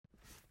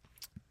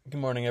Good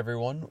morning,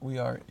 everyone. We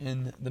are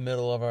in the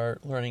middle of our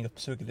learning of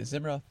Pesukei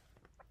Zimra.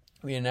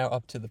 We are now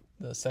up to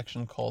the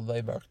section called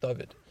ויברך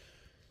David.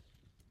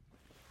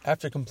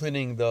 After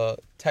completing the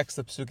text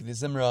of Pesukei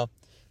Zimra,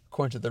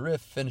 according to the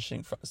Rif,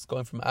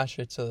 going from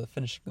Asher to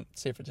finishing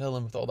Sefer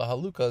Tehillim with all the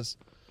halukas,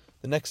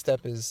 the next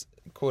step is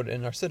quoted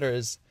in our Siddur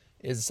is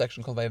a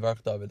section called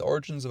ויברך David. The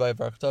origins of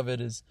ויברך David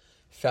is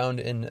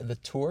found in the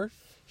Tur.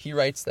 He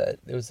writes that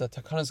there was a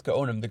Takanas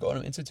Gaonim. The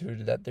Gaonim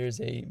instituted that there's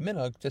a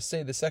minhag to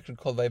say the section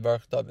called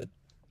ויברך David.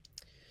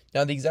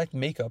 Now, the exact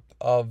makeup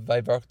of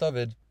ויברך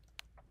David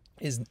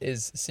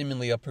is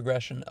seemingly a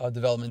progression, a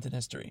development in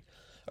history.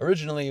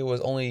 Originally, it was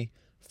only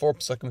 4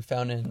 psukim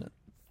found in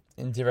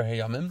Divrei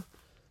Hayamim,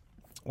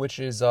 which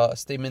is a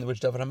statement which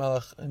David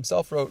HaMelech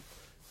himself wrote,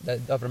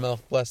 that David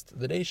HaMelech blessed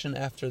the nation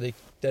after they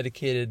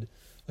dedicated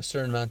a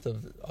certain amount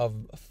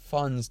of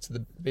funds to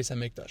the Beis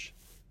HaMikdash.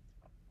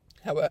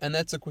 And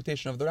that's a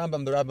quotation of the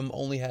Rambam. The Rambam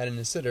only had in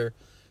his Siddur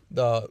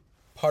the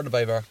part of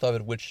ויברך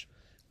David which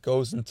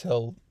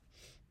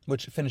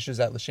finishes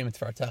at L'Shem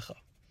Tvartecha.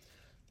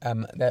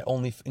 That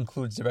only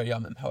includes Divrei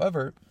Hayamim.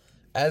 However,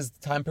 as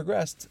time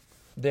progressed,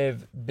 there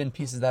have been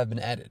pieces that have been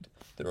added.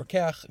 The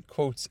Rokeach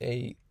quotes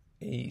a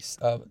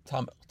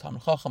Talmid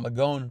Chacham, a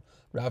Gaon,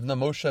 Ravna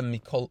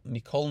Moshe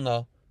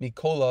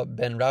Mikola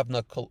ben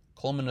Ravna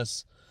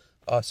Kolmanus,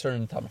 a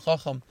certain Talmid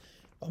Chacham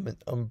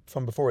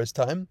from before his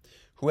time,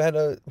 who had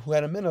a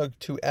minhag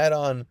to add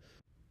on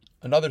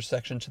another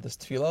section to this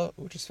tefillah,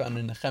 which is found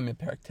in Nehemiah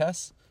Perek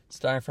Tes,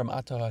 starting from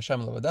Ato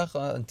Hashem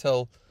Levadecha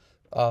until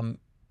Vayam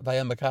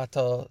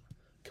Bakata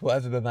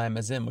K'oev B'mayim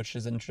Azim, which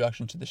is an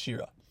introduction to the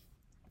Shira.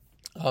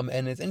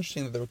 And it's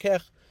interesting that the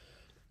Rokeach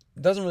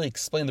doesn't really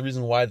explain the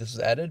reason why this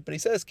was added, but he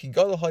says Ki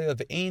Gadol Haya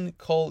V'Ein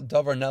Kol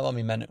Davar Nela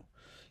Mimenu.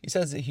 He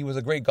says that he was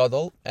a great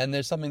gadol, and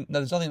there's nothing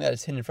that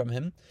is hidden from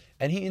him,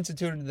 and he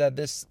instituted that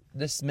this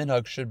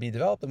minhag should be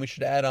developed, and we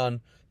should add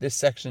on this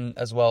section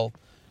as well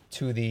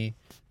to the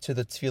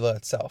tefillah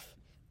itself.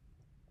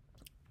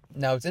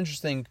 Now, it's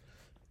interesting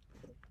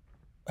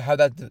how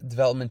that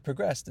development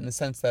progressed, in the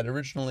sense that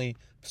originally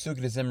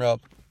Pesukei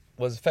Zimra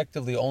was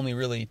effectively only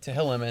really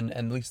Tehillim and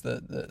at least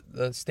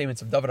the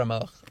statements of David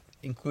HaMelech,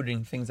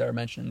 including things that are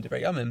mentioned in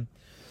Divrei Hayamim.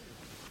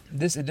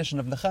 This edition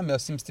of Nehemiah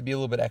seems to be a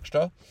little bit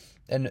extra,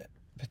 and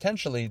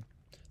potentially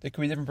there could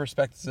be different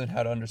perspectives on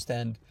how to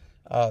understand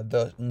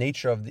the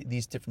nature of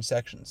these different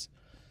sections.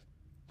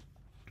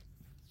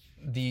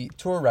 The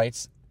Torah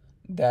writes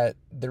that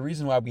the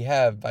reason why we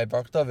have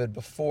ויברך David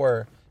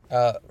before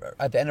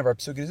at the end of our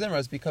Pesukei Zimra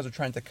is because we're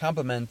trying to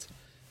complement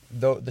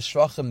the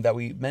shvachim that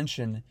we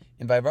mention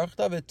in ויברך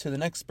David to the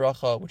next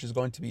bracha, which is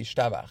going to be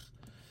Yishtabach.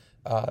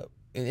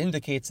 It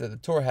indicates that the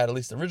Torah had, at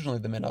least originally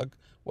the minhag,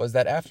 was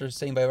that after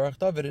saying ויברך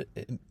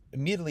David,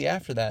 immediately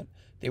after that,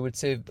 they would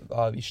say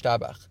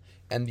Yishtabach.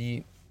 And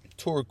the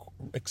Torah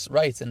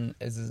writes, and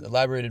is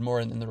elaborated more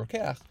in the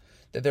Rokeach,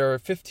 that there are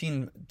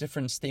 15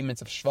 different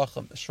statements of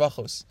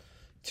shvachos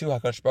to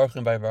HaKadosh Baruch Hu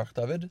in ויברך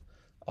David.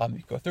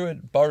 You go through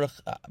it.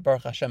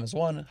 Baruch Hashem is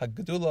one.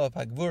 HaGedula,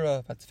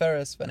 HaGvura,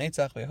 HaTferes,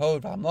 HaNetzach,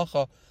 HaHod,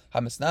 HaMlacha,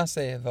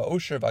 HaMisnaseh,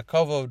 HaOsher,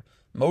 HaKavod,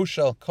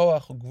 Moshel,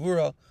 Koach,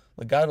 HaGvura,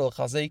 Legadol,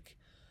 Chazek,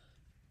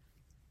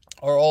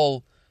 are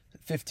all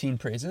 15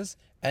 praises.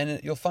 And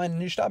you'll find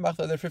in Yishtabach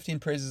that there are 15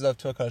 praises of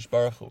to HaKadosh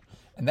Baruch Hu.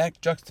 And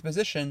that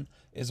juxtaposition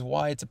is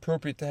why it's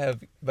appropriate to have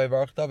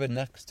ויברך David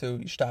next to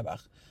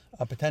Yishtabach.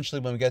 Potentially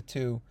when we get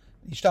to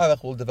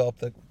Yishtabach, we'll develop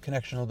the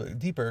connection a little bit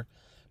deeper.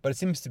 But it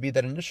seems to be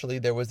that initially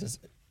there was this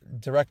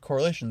direct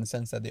correlation in the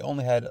sense that they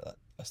only had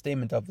a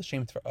statement of the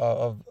Shem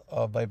of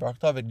ויברך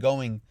David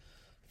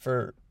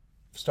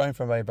starting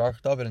from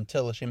ויברך David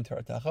until the Shem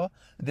Tvartecha,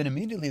 and then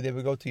immediately they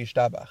would go to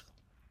Yishtabach.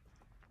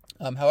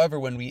 However,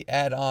 when we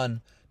add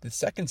on the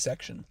second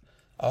section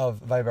of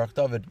ויברך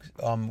David,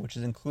 which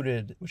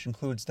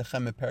includes the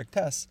Nehemiah Perek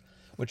Tes,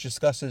 which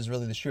discusses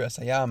really the Shira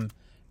Sayam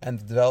and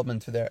the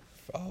development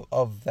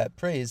of that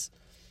praise,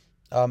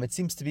 it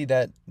seems to be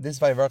that this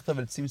ויברך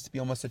David seems to be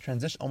almost a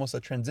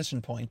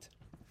transition point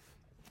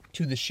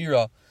to the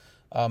Shira.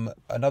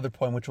 Another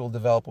point which we'll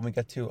develop when we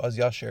get to Az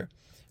Yashir,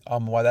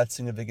 why that's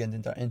significant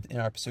in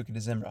our Pesukei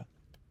Zimra.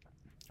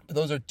 But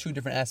those are two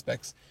different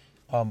aspects.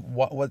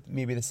 What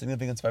maybe the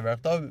significance of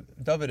ויברך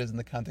David is in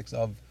the context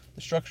of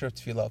the structure of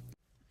Tefillah.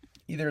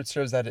 Either it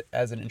serves that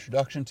as an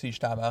introduction to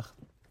Yishtabach,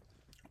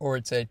 or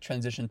it's a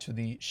transition to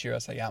the Shira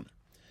Sayam.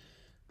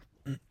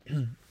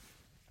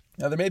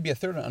 Now, there may be a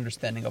third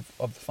understanding of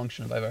the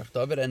function of ויברך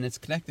David, and it's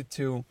connected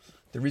to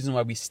the reason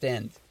why we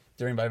stand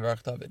during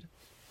ויברך David.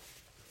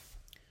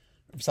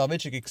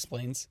 Soloveitchik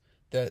explains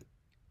that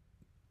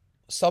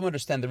some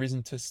understand the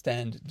reason to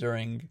stand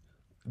during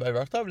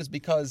ויברך David is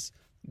because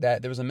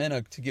that there was a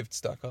minhag to give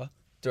tzedakah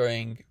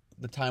during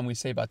the time we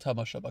say B'ata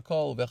Moshe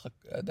B'kol,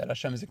 that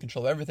Hashem is in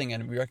control of everything,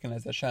 and we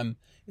recognize that Hashem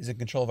is in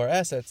control of our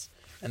assets,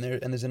 and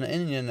there's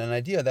an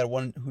idea that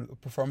one who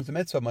performs the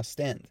mitzvah must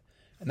stand.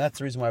 And that's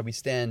the reason why we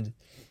stand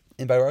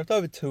in ויברך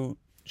David, to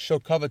show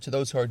kavod to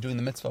those who are doing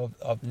the mitzvah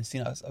of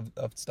nesinas,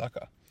 of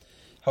tzedakah.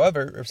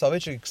 However, Rav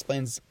Soloveitchik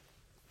explains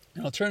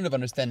an alternative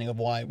understanding of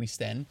why we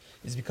stand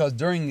is because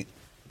during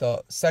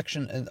the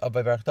section of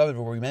Vivarech David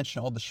where we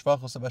mention all the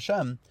shvachos of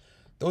Hashem,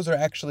 those are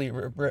actually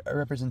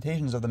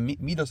representations of the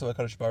midos of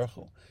HaKadosh Baruch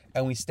Hu.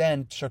 And we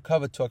stand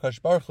shakava to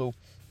HaKadosh Baruch Hu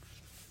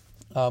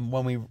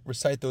when we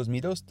recite those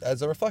midos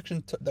as a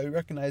reflection that we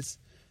recognize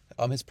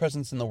His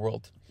presence in the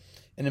world.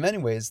 And in many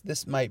ways,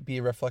 this might be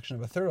a reflection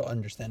of a thorough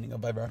understanding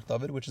of Vivarech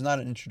David, which is not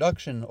an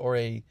introduction or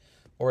a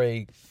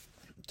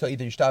to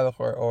either Yishtabach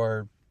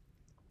or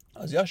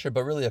Az Yashar,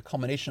 but really a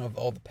culmination of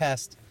all the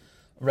past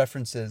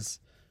references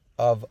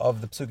of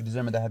the Pesukei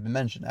D'Zimra that have been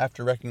mentioned.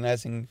 After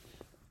recognizing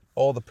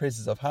all the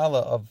praises of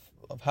Hallel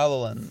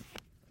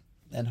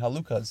and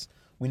Halukas,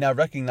 we now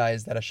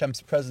recognize that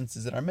Hashem's presence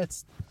is in our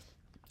midst.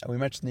 And we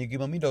mentioned the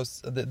Yigimel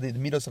Midos, the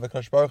Midos of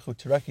HaKadosh Baruch Hu,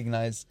 to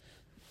recognize,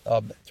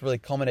 to really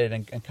culminate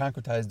and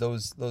concretize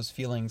those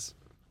feelings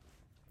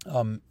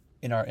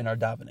in our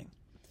davening.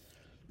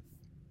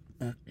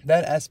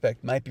 That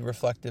aspect might be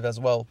reflective as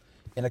well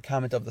in a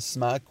comment of the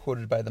Smag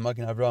quoted by the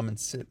Magen Avraham in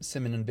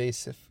Siman and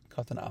Beis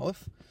Katan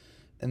Aleph.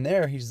 And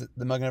there,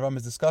 the Magen Avraham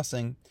is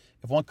discussing,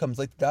 if one comes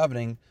late to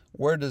davening,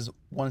 where does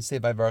one say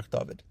Vivarech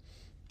David?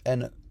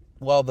 And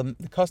while the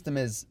custom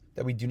is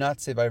that we do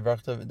not say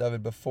Vivarech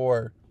David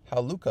before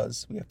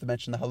Halukas, we have to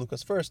mention the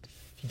Halukas first,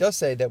 he does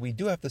say that we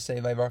do have to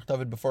say Vivarech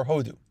David before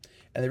Hodu.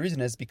 And the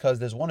reason is because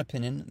there's one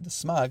opinion, the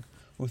Smag,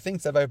 who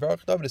thinks that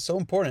Vivarech David is so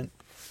important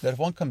that if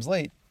one comes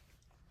late,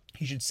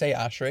 he should say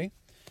Ashrei,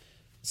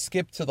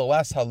 skip to the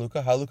last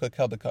Haluka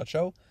Kel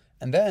B'Kacho,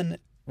 and then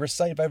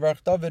recite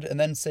Vivarech David, and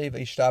then say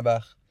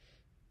V'Yishtabach,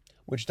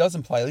 which does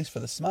imply, at least for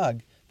the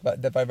Smag,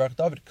 that Vivarech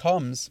David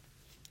comes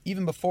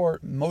even before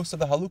most of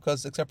the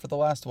Halukas, except for the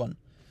last one,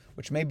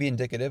 which may be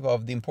indicative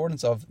of the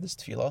importance of this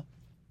tefillah,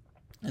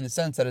 in the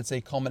sense that it's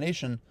a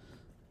culmination,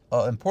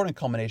 important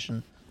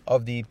culmination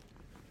of the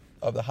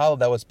Hallel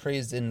that was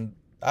praised in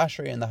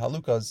Ashrei and the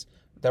Halukas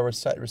that were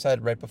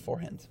recited right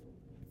beforehand.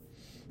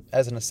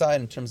 As an aside,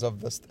 in terms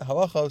of the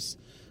halachos,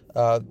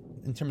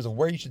 in terms of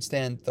where you should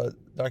stand, the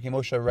Darkei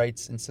Moshe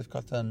writes in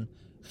Sifkatan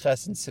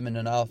Ches and Siman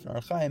and Aleph and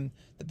Archaim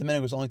that the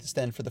minhag was only to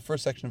stand for the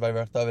first section of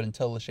Vivarech David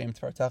until L'Shem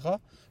Tvartecha,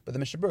 but the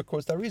Mishnah Berurah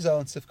quotes the Arizal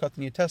in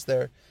Sifkatan Yutes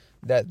there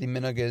that the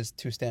minhag is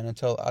to stand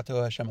until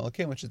Ato Hashem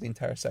Elokim, which is the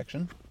entire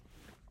section.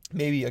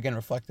 Maybe again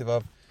reflective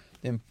of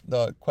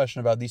the question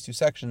about these two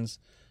sections,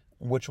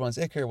 which one's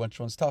Iker, which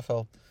one's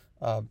Tafel,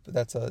 but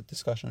that's a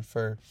discussion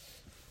for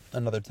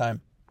another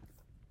time.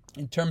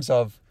 In terms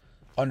of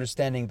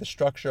understanding the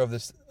structure of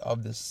this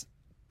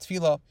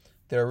tefillah,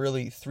 there are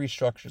really three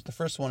structures. The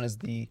first one is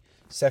the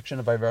section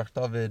of Vivarech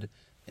David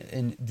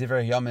in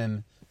Divrei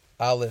Yamim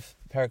Aleph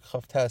Perek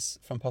Chav Tes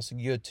from Pasuk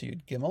Yud to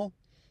Yud Gimel,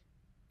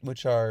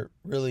 which are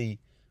really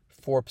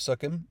 4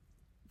 psukim.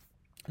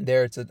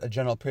 There, it's a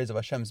general praise of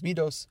Hashem's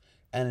midos,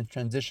 and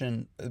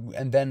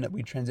then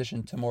we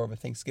transition to more of a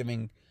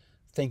thanksgiving,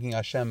 thanking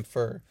Hashem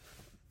for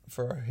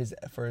his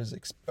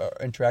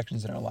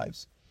interactions in our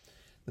lives.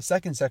 The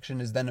second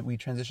section is then we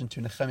transition to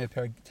Nehemiah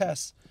Perek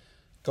Tes,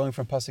 going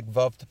from Pasuk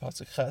Vav to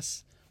Pasuk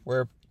Ches,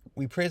 where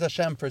we praise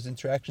Hashem for his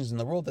interactions in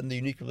the world and the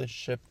unique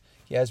relationship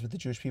he has with the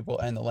Jewish people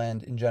and the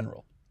land in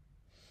general.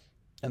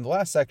 And the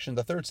last section,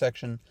 the third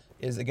section,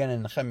 is again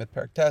in Nehemiah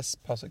Perek Tes,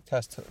 Pasuk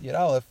Tes to Yud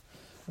Aleph,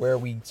 where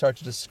we start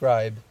to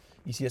describe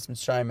Yetzias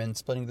Mitzrayim and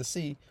splitting the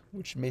sea,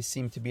 which may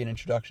seem to be an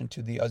introduction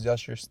to the Az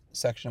Yashar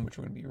section, which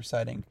we're going to be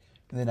reciting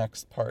in the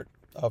next part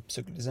of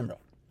Pesukei D'Zimra.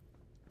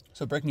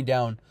 So breaking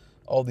down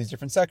all these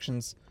different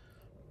sections,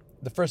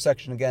 the first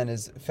section again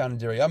is found in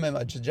Divrei Yamim,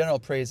 a general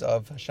praise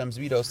of Hashem's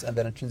midos, and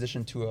then a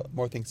transition to a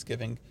more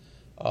thanksgiving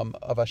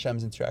of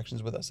Hashem's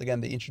interactions with us.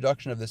 Again, the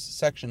introduction of this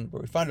section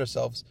where we find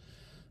ourselves,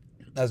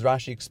 as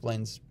Rashi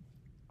explains,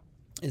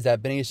 is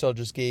that Bnei Yisrael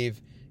just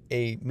gave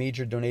a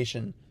major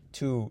donation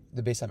to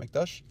the Beis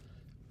HaMikdash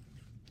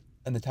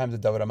in the times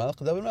of David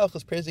HaMelech. David HaMelech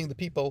is praising the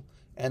people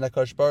and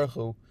HaKadosh Baruch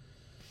Hu,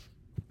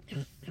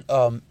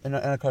 and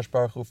HaKadosh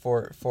Baruch Hu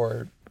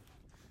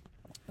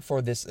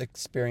for this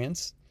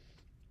experience.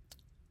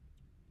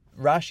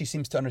 Rashi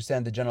seems to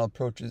understand the general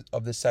approach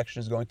of this section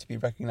is going to be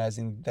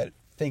recognizing that,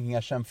 thanking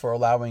Hashem for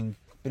allowing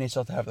Bnei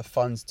Yisrael to have the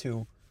funds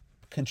to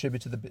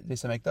contribute to the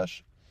Beis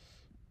HaMikdash.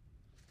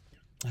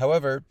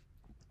 However,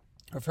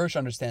 Rav Hirsch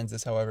understands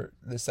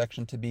this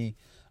section to be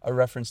a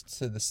reference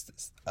to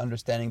this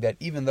understanding that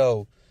even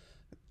though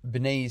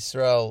Bnei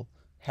Yisrael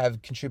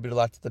have contributed a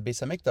lot to the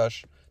Beis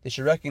HaMikdash, they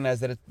should recognize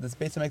that this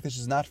Beis HaMikdash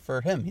is not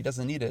for him. He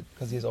doesn't need it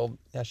because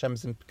Hashem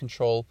is in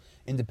control,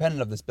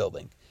 independent of this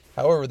building.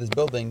 However, this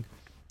building,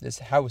 this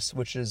house,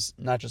 which is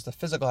not just a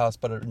physical house,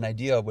 but an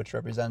idea which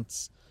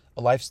represents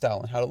a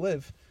lifestyle and how to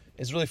live,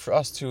 is really for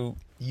us to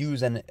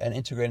use and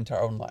integrate into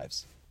our own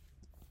lives.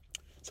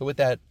 So with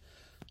that,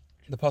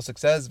 the pasuk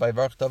says,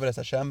 "Vivarech David es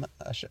Hashem."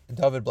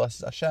 David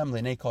blesses Hashem,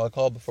 Leinei kol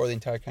hakol, before the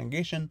entire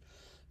congregation.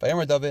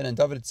 Vayomer David, and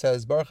David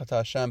says, "Baruch atah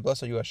Hashem,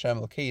 blessed are you Hashem,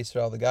 Elokei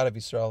Yisrael, the God of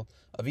Yisrael,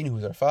 Avinu, who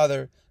is our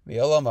Father,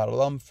 V'olam Ad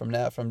Olam,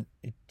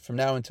 from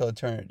now until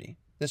eternity,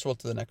 this world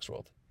to the next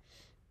world."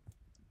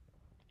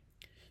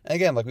 And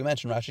again, like we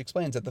mentioned, Rashi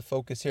explains that the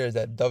focus here is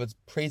that David's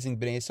praising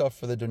Bnei Yisrael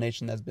for the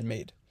donation that's been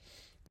made.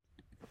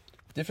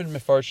 Different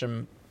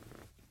Mefarshim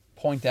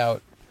point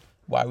out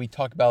why we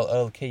talk about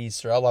Elkei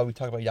Yisrael, why we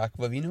talk about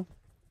Yaakov Avinu.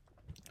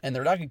 And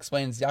the Radak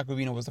explains Yaakov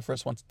Avinu was the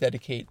first one to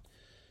dedicate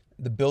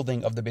the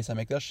building of the Beis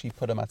HaMikdash. He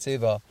put a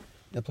matzeva in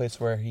the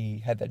place where he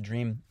had that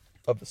dream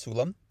of the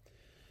Sulam.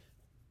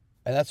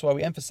 And that's why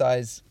we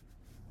emphasize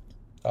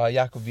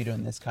Yaakov Avinu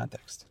in this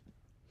context.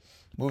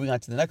 Moving on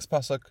to the next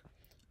pasuk.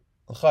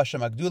 L'cha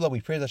Hashem HaGdula, we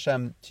praise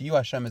Hashem. To you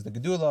Hashem is the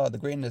Gedula, the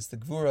greatness, the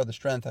Gvura, the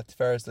strength,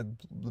 HaTiferes,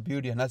 the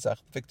beauty, HaNetzach,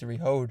 victory,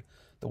 Hod,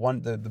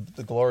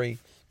 the glory.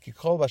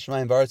 Kikol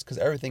B'Shamayim V'Aretz, because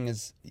everything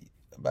is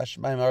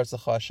B'Shamayim V'Aretz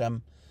L'cha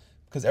Hashem,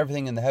 because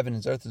everything in the heaven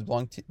and earth is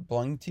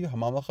belonging to you.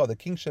 Hamamlacha, the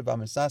kingship,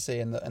 Amisase,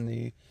 and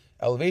the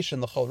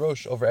elevation, L'chol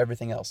Rosh, over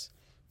everything else.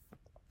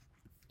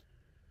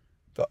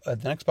 The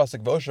next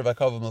pasuk, V'osher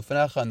v'akav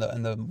milfanecha,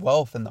 and the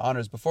wealth and the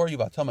honors before you,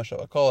 V'atama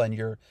shavakol, and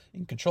you're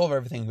in control of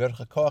everything,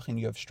 V'ercha koach, and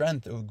you have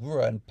strength,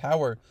 Ugvura, and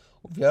power,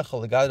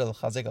 V'yecha l'gada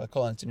l'chazek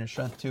l'kol, and it's in your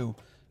strength to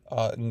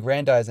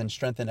aggrandize and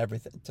strengthen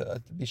everything,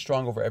 to be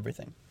strong over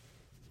everything.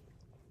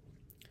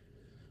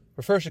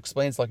 Refresh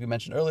explains, like we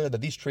mentioned earlier,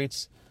 that these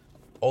traits,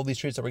 all these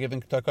traits that we're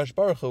giving to HaKadosh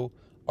Baruch Hu,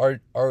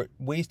 are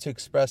ways to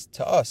express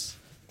to us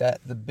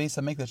that the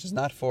Beis HaMikdash is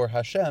not for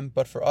Hashem,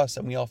 but for us,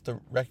 and we all have to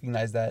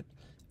recognize that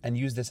and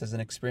use this as an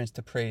experience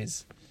to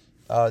praise,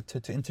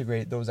 to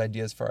integrate those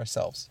ideas for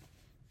ourselves.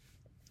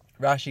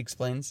 Rashi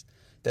explains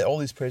that all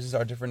these praises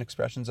are different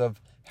expressions of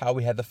how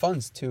we had the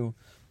funds to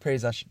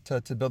praise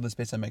to build this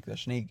Beis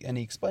HaMikdash. And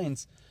he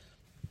explains,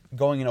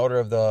 going in order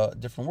of the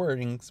different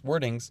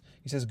wordings,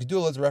 he says,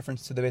 Gedula is a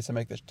reference to the Beis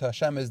HaMikdash. To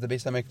Hashem is the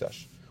Beis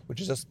HaMikdash, which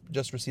is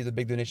just received a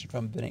big donation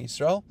from Bnei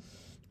Yisrael.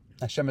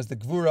 Hashem is the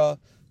Gvura,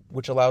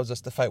 which allows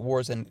us to fight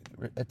wars and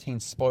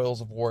attain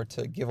spoils of war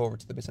to give over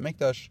to the Beis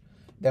HaMikdash.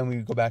 Then we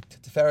go back to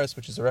Tiferes,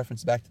 which is a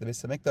reference back to the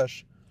Beis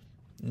HaMikdash.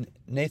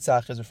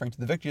 Netzach is referring to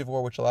the victory of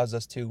war, which allows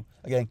us to,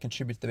 again,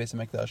 contribute to the Beis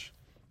HaMikdash.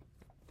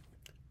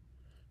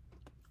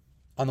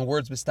 On the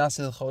words Misnase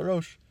L'chol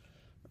Rosh,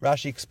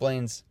 Rashi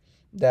explains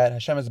that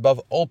Hashem is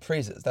above all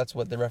praises. That's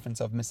what the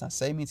reference of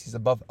Misnase means. He's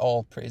above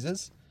all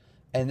praises.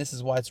 And this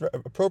is why it's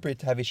appropriate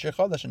to have a Shir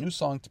Chadash, a new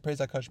song, to praise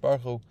HaKadosh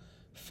Baruch Hu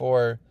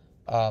for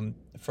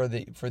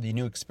the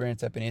new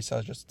experience that Bnei Yisrael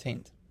has just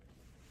attained.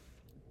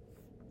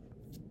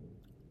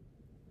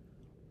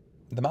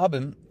 The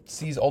Malbim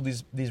sees all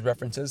these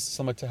references,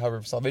 similar to how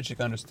Rav Soloveitchik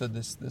understood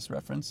this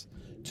reference,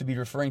 to be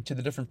referring to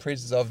the different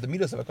praises of the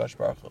midos of HaKadosh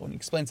Baruch Hu. When he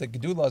explains that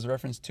Gedula is a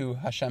reference to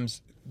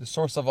Hashem's, the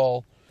source of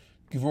all,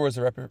 Gevurah is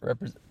a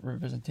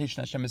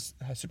representation. Hashem has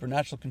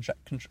supernatural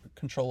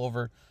control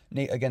over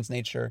against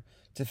nature.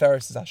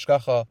 Tiferes is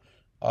Hashgacha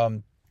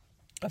of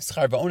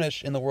Schar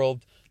Va'onesh in the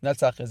world.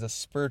 Netzach is a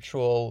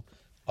spiritual,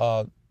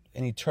 an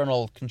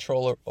eternal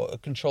control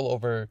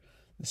over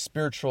the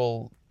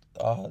spiritual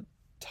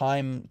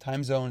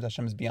time zones.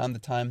 Hashem is beyond the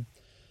time.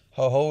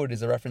 Hod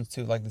is a reference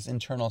to like this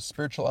internal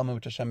spiritual element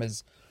which Hashem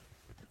is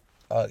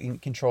in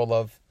control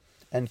of.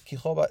 And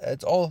Kichoba,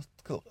 it's all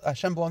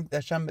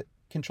Hashem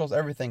controls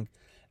everything,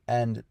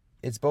 and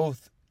it's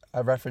both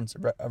a reference,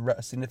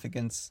 a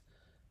significance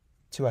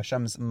to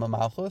Hashem's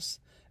Malchus,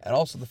 and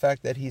also the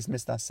fact that He's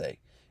Misnaseh.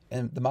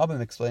 And the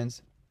Malbim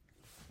explains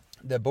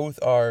that both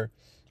are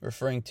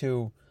referring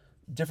to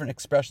different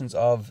expressions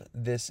of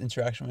this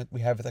interaction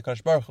we have with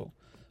HaKadosh Baruch Hu.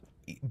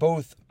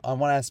 Both, on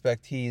one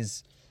aspect,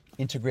 He's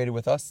integrated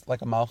with us,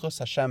 like a Malchus.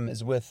 Hashem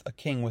is with a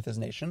king with his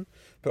nation.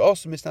 But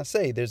also,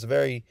 Misnaseh, there's a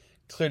very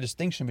clear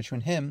distinction between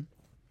Him,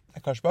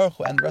 HaKadosh Baruch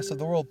Hu, and the rest of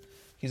the world.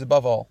 He's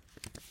above all.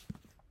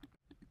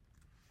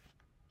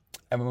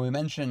 And when we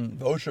mention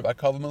the Osher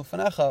v'akav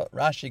milfanecha,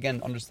 Rashi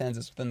again understands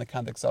this within the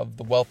context of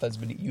the wealth that's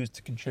been used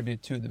to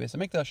contribute to the Beis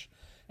HaMikdash,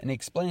 and he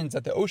explains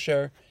that the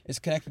Osher is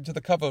connected to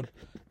the kavod.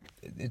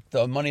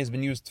 The money has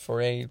been used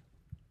for a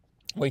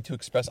way to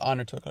express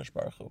honor to HaKadosh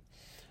Baruch Hu.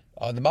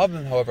 The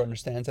Malbim, however,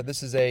 understands that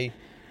this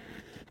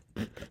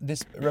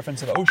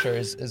reference of Osher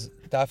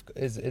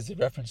is a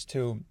reference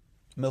to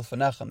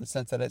milfanecha, in the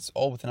sense that it's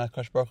all within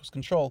HaKadosh Baruch Hu's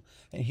control,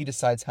 and He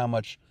decides how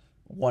much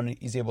one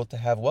is able to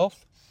have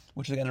wealth,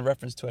 which is again a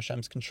reference to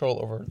Hashem's control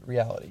over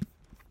reality.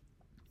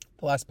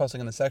 The last pasuk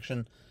in the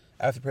section,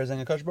 after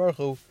praising HaKadosh Baruch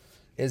Hu,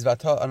 is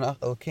Vata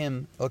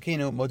Elokeinu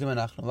modim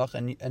anachnu lach,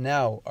 and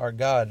now, our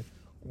God,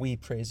 we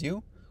praise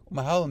you,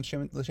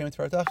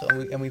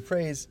 and we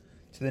praise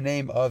to the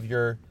name of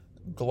your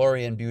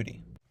glory and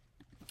beauty.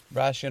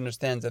 Rashi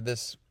understands that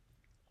this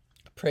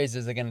praise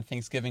is again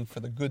thanksgiving for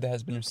the good that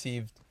has been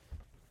received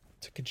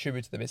to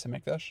contribute to the Beis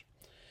HaMikdash.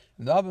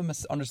 The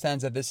Malbim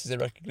understands that this is a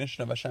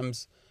recognition of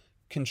Hashem's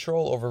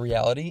control over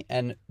reality,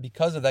 and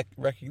because of that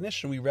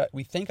recognition,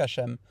 we thank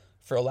Hashem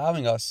for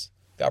allowing us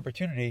the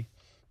opportunity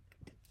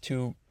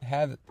to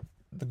have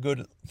the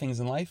good things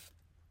in life,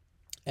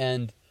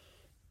 and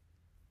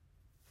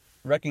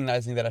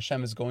recognizing that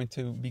Hashem is going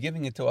to be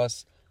giving it to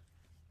us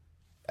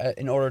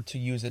in order to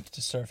use it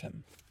to serve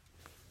Him.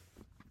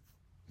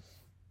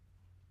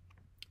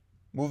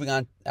 Moving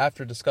on,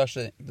 after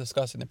discussing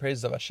the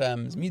praises of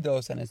Hashem's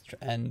midos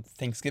and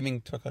thanksgiving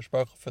to HaKadosh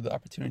Baruch Hu for the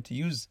opportunity to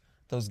use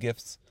those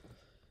gifts,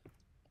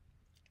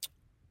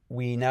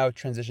 we now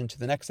transition to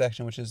the next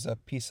section, which is a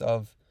piece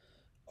of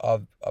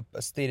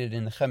stated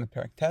in Nechem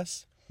Perek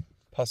Tes,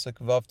 Pasuk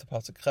Vav to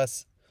Pasuk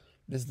Ches.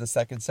 This is the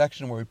second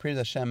section where we praise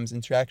Hashem's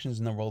interactions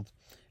in the world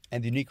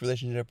and the unique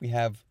relationship we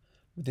have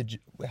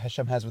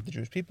Hashem has with the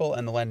Jewish people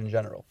and the land in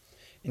general.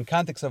 In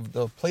context of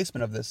the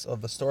placement of this,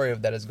 of the story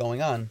of that is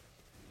going on,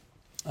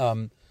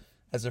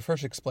 as the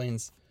first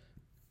explains,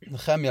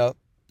 Nehemiah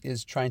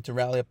is trying to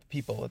rally up the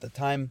people. At the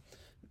time,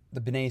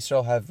 the Bnei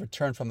Yisrael have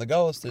returned from the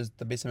Galus.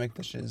 The Beis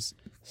HaMikdash is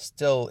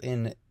still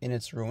in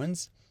its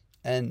ruins,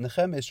 and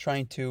Nehemiah is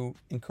trying to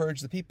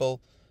encourage the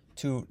people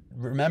to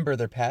remember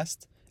their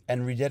past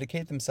and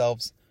rededicate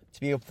themselves to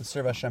be able to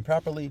serve Hashem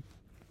properly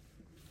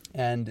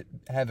and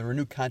have a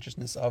renewed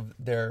consciousness of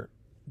their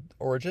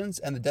origins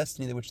and the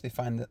destiny which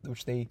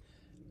they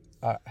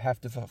have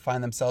to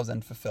find themselves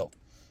and fulfill.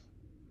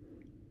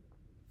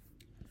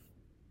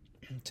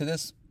 To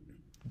this,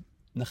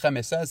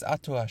 Nehemiah says,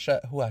 "Atu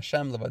hu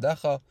Hashem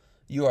levadecha,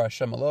 you are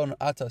Hashem alone.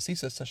 Ata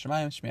sisas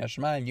hashemayim, shmei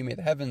hashemayim. You made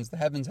the heavens, the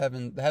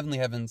heavenly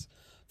heavens,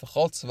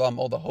 v'chol tzavam,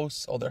 all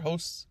their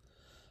hosts,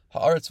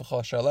 haaretz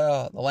v'chol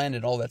shaleh, the land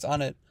and all that's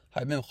on it,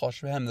 ha'imim v'chol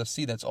shebehem, the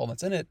sea that's all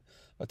that's in it,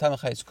 v'tam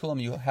chayis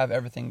kulam, you have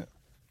everything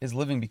is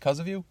living because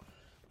of you,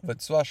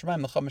 v'tzva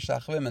hashemayim l'cham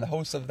mishachavim, and the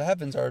hosts of the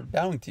heavens are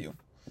bowing to you."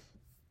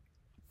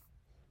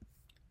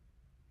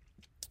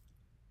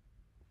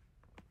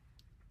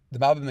 The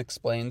Malbim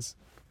explains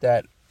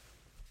that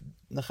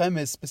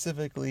Nehemiah is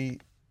specifically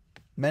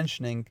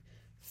mentioning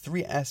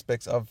three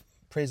aspects of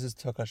praises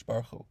to HaKadosh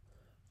Baruch Hu.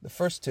 The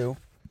first two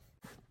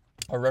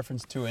are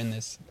referenced to in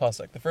this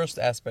pasuk. The first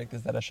aspect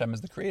is that Hashem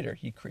is the creator.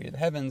 He created the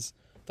heavens,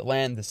 the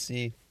land, the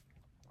sea,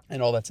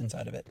 and all that's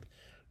inside of it.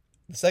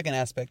 The second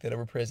aspect that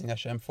we're praising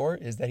Hashem for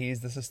is that He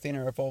is the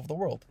sustainer of all of the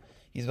world.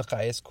 He's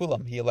v'chayes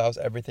kulam. He allows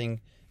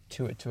everything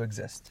to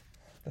exist.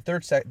 The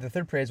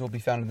third praise will be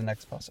found in the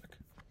next pasuk.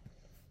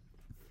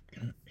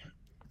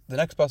 The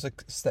next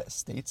pasuk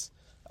states,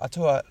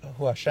 "Atu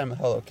hu Hashem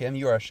Elokim,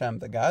 you are Hashem,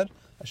 the God,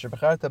 Asher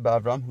b'charta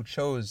ba'Avram, who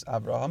chose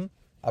Avram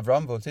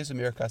v'otzesu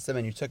mir kasdim,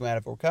 and you took him out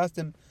of Ur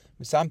Kasdim,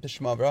 Misam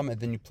tishma Avram,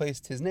 and then you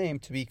placed his name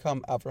to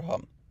become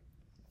Avraham."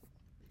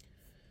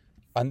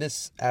 On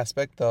this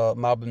aspect, the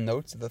Malbim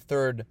notes that the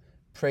third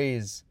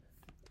praise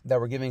that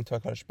we're giving to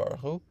HaKadosh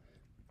Baruch Hu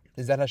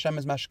is that Hashem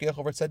is mashgiach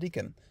over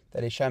tzaddikim,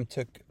 that Hashem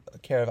took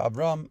care of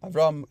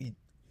Avram,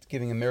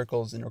 giving him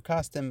miracles in Ur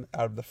Kasdim,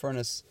 out of the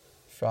furnace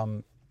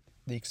from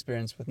the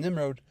experience with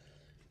Nimrod,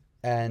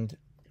 and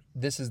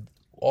this is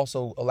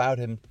also allowed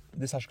him.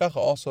 This hashgacha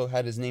also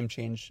had his name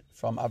changed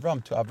from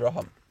Avram to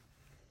Avraham.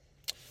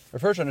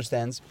 Rav Hirsch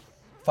understands,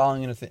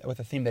 following with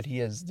a theme that he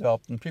has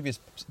developed in previous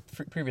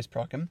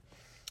prakim,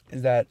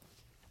 is that,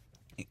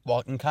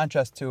 while in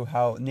contrast to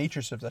how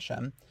nature serves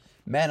Hashem,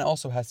 man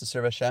also has to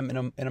serve Hashem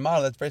in a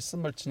model that's very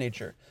similar to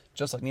nature.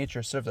 Just like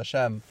nature serves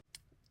Hashem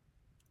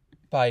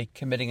by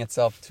committing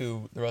itself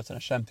to the Ratzon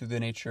Hashem through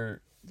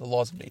the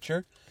laws of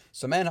nature,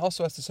 so man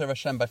also has to serve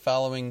Hashem by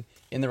following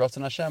in the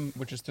Ratzon Hashem,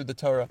 which is through the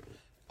Torah.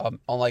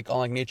 Unlike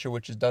nature,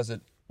 which does it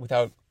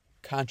without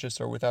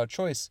conscious or without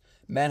choice,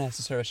 man has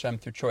to serve Hashem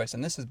through choice.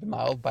 And this has been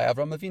modeled by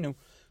Avraham Avinu,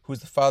 who is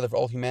the father of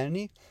all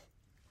humanity,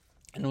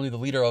 and really the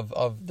leader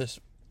of this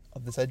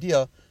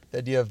idea, the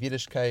idea of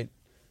Yiddishkeit,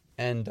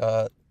 and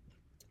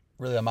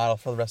really a model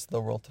for the rest of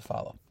the world to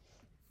follow.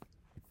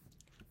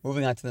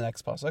 Moving on to the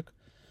next pasuk.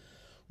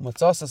 And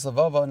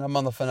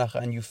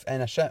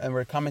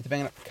we're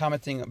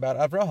commenting about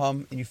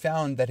Abraham, and you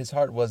found that his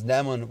heart was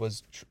Naaman,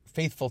 was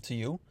faithful to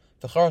you.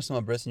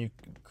 And you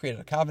created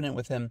a covenant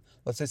with him.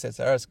 Let's say to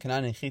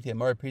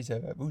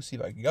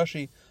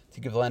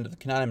give the land of the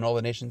Canaan and all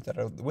the nations that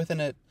are within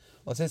it.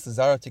 Let's say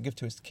Zara to give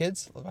to his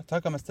kids. And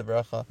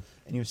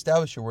you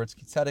establish your words,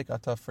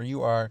 for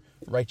you are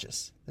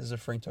righteous. This is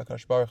referring to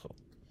HaKadosh Baruch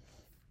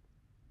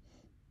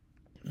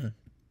Hu.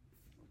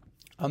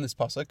 On this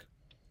pasuk,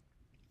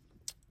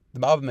 the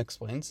Malbim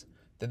explains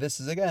that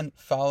this is again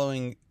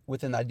following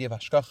within the idea of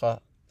Hashgacha,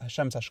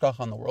 Hashem's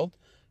Hashgacha on the world,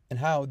 and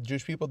how the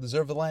Jewish people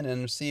deserve the land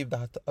and receive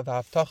the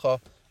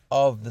Haftacha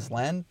of this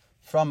land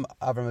from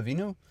Avraham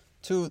Avinu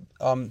to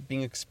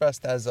being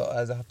expressed as a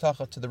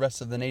Haftacha to the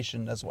rest of the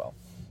nation as well.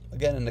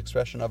 Again, an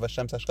expression of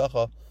Hashem's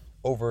Hashgacha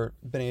over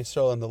Bnei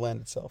Yisrael and the land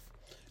itself.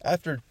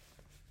 After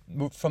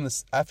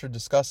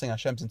discussing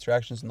Hashem's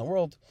interactions in the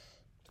world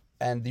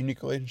and the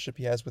unique relationship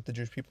He has with the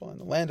Jewish people and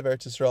the land of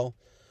Eretz Yisrael,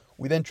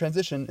 we then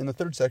transition in the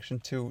third section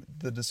to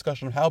the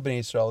discussion of how Bnei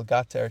Yisrael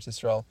got to Eretz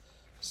Yisrael,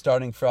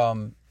 starting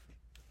from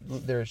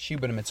their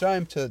Shibud in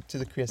Mitzrayim to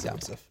the Kriyas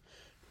Yamsuf.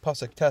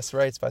 Pasuk Tes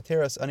writes,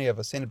 "Vateras ani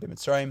avosenu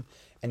b'Mitzrayim,"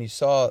 and you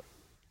saw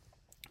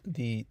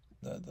the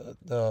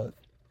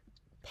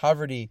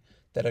poverty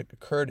that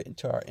occurred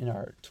to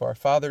our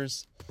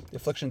fathers, the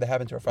affliction that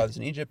happened to our fathers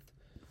in Egypt.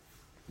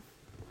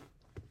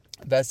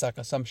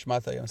 V'esakasam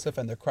shmata Yamsuf,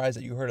 and the cries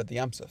that you heard at the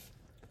Yamsuf.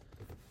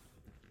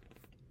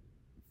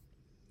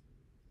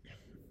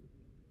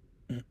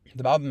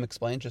 The Malbim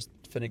explains, just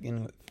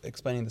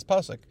explaining this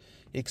pasuk,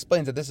 he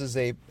explains that this is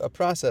a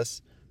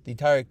process. The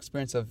entire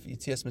experience of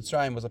Yetzias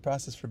Mitzrayim was a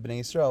process for Bnei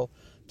Yisrael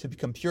to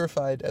become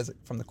purified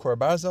from the Korah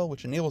Barzel,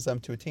 which enables them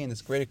to attain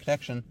this greater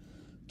connection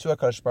to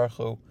HaKadosh Baruch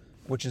Hu,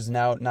 which is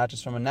now not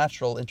just from a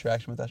natural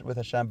interaction with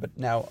Hashem, but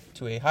now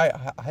to a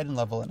hidden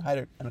level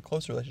and a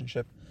closer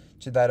relationship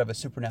to that of a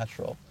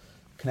supernatural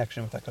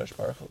connection with HaKadosh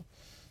Baruch Hu.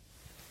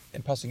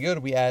 In Pasuk Yod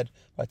we add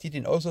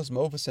Vatitin Osos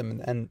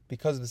Movasim, and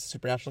because of this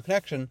supernatural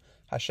connection,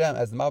 Hashem,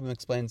 as the Malbim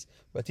explains,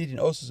 Vatitin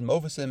Osos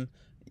Movasim,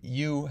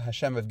 you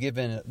Hashem have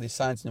given the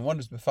signs and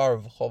wonders before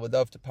of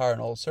Chovadav to power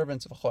and all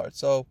servants of Achlar.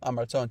 So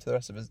Amarto, and to the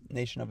rest of his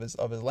nation of his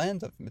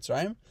land of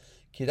Mitzrayim,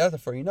 Kidata,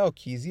 for you know,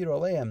 Ki Zir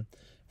Aleim,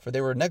 for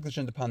they were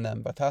negligent upon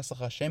them. Bataslach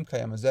Hashem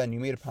Kayam Azeh, and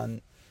you made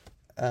upon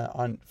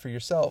for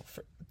yourself,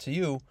 to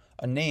you,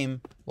 a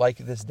name like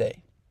this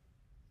day.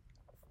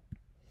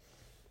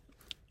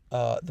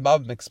 The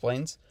Malbim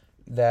explains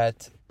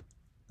that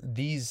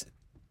these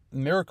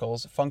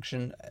miracles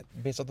function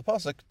based on the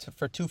pasuk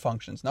for two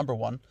functions. Number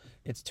one,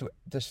 it's to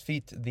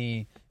defeat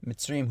the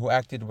Mitzrayim who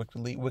acted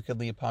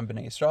wickedly upon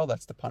Bnei Yisrael.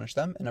 That's to punish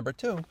them. And number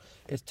two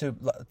is to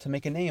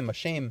make a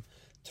shame,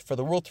 for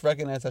the world to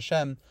recognize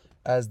Hashem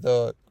as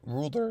the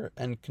ruler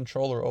and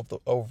controller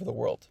over the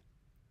world.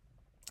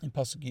 In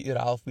pasuk Yud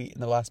Aleph,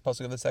 in the last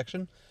pasuk of the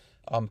section,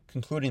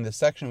 concluding this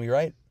section, we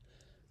write.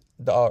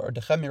 The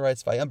Dechemi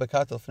writes, "Vayam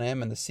bekatel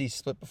fneim," and the sea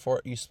split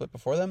before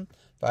them.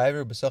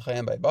 Vayever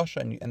b'sochayim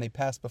ba'ibasha, and they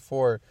passed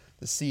before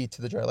the sea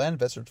to the dry land.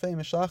 Vesert feim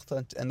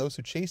mishlachta, and those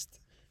who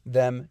chased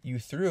them you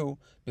threw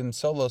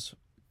b'msolos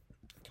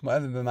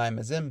k'mo'evim b'mayim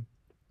azim.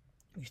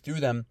 You threw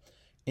them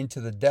into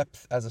the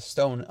depth as a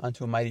stone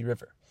onto a mighty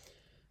river.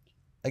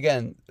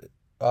 Again,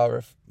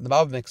 the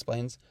Malbim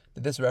explains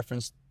that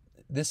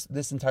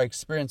this entire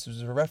experience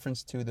was a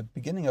reference to the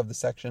beginning of the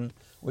section,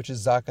 which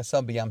is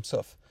Zakasam b'Yam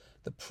Suf.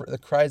 The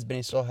cries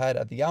Bnei Yisrael had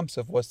at the Yam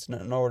Suf was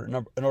in order,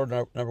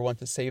 number one,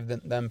 to save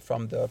them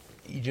from the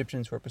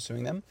Egyptians who were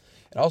pursuing them,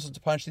 and also to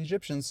punish the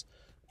Egyptians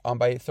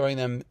by throwing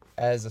them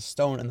as a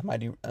stone in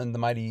the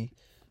mighty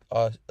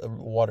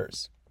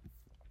waters.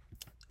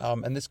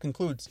 And this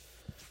concludes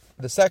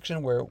the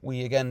section where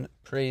we again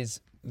praise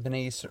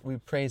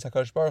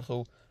HaKadosh Baruch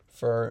Hu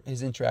for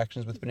his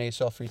interactions with Bnei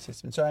Yisrael for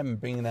Yetzias Mitzrayim and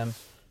bringing them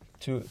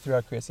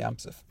throughout Kriyas Yam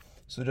Suf.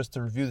 So just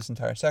to review this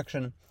entire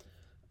section,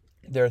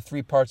 there are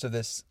three parts of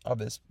this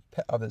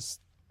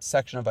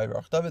section of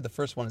Vivarach David. The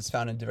first one is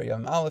found in Divrei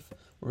Yom Aleph,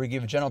 where we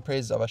give general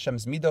praise of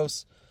Hashem's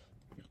midos.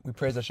 We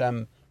praise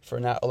Hashem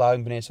for not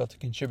allowing Bnei Yisrael to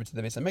contribute to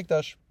the Beis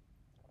HaMikdash,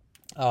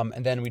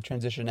 and then we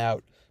transition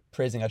out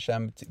praising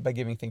Hashem by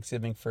giving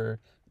thanksgiving for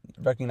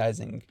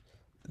recognizing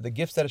the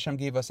gifts that Hashem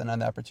gave us and on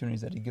the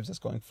opportunities that He gives us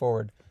going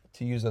forward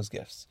to use those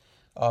gifts.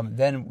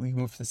 Then we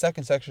move to the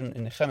second section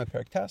in Nehemiah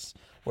Perek Tes,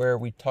 where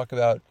we talk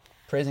about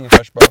praising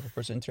HaKadosh Baruch Hu for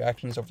his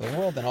interactions over the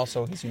world and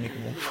also his unique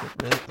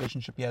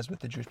relationship he has with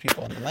the Jewish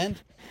people on the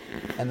land.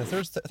 And the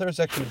third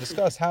section we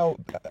discuss how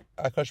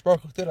HaKadosh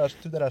Baruch Hu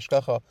through that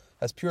Hashgacha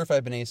has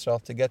purified Bnei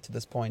Yisrael to get to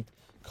this point,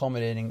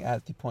 culminating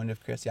at the point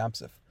of Kriyas Yam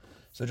Suf.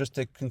 So just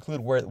to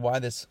conclude why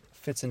this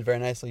fits in very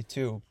nicely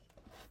too,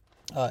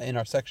 in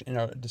our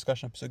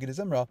discussion of Pesukei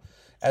Zimra,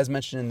 as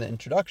mentioned in the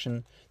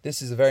introduction,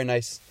 this is a very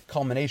nice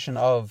culmination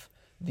of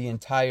the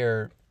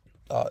entire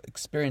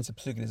experience of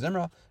Pesukei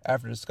Zimra.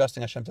 After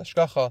discussing Hashem's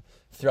Hashgacha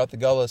throughout the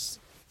Galus,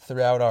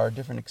 throughout our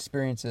different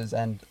experiences,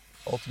 and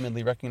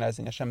ultimately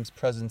recognizing Hashem's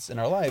presence in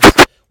our lives,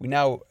 we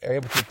now are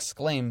able to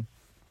exclaim,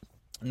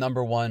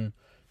 number one,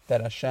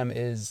 that Hashem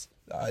is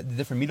the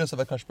different midos of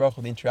HaKadosh Baruch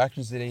Hu, the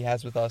interactions that He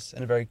has with us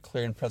in a very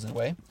clear and present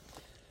way.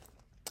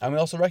 And we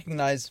also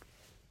recognize,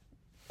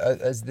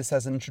 as this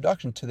has an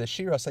introduction to the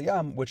Shira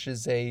Sayam, which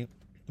is really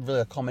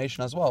a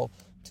culmination as well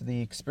to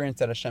the experience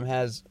that Hashem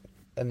has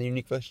and the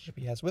unique relationship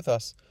He has with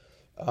us,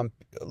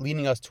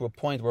 leading us to a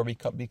point where we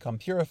become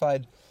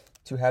purified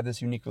to have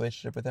this unique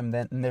relationship with Him,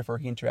 and therefore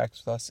He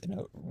interacts with us in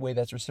a way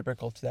that's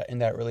reciprocal to that in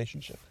that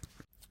relationship.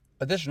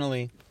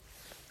 Additionally,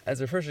 as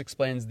the first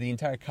explains, the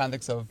entire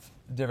context of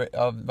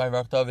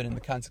Vivarach David in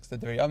the context of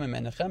Divrei Yamim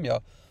and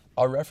Nehemiah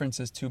are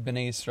references to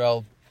Bnei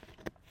Yisrael,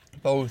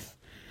 both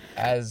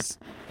as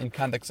in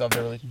context of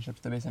their relationship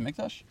to the Beis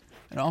HaMikdash,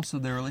 and also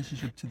their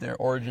relationship to their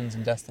origins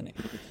and destiny.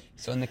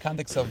 So in the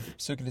context of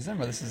Pesukei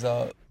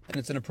Zimra, and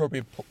it's an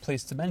appropriate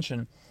place to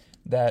mention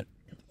that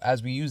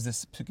as we use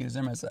this Pesukei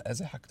Zimra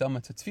as a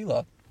hakdama to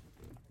Tefillah,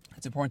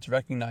 it's important to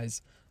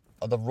recognize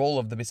the role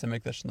of the Beis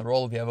HaMikdash and the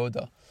role of the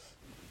Avodah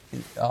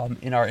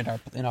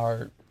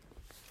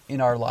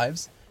in our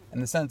lives.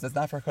 In the sense that's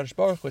not for HaKadosh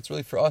Baruch Hu, it's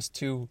really for us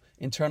to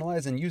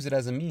internalize and use it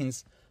as a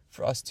means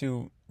for us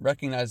to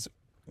recognize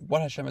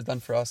what Hashem has done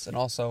for us, and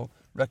also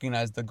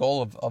recognize the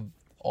goal of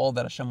all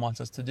that Hashem wants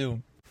us to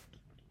do.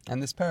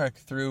 And this parak,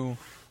 through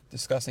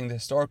discussing the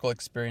historical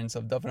experience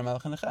of David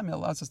HaMelech and Nehemiah,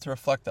 allows us to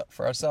reflect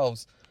for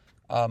ourselves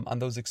on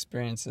those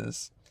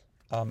experiences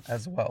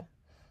as well.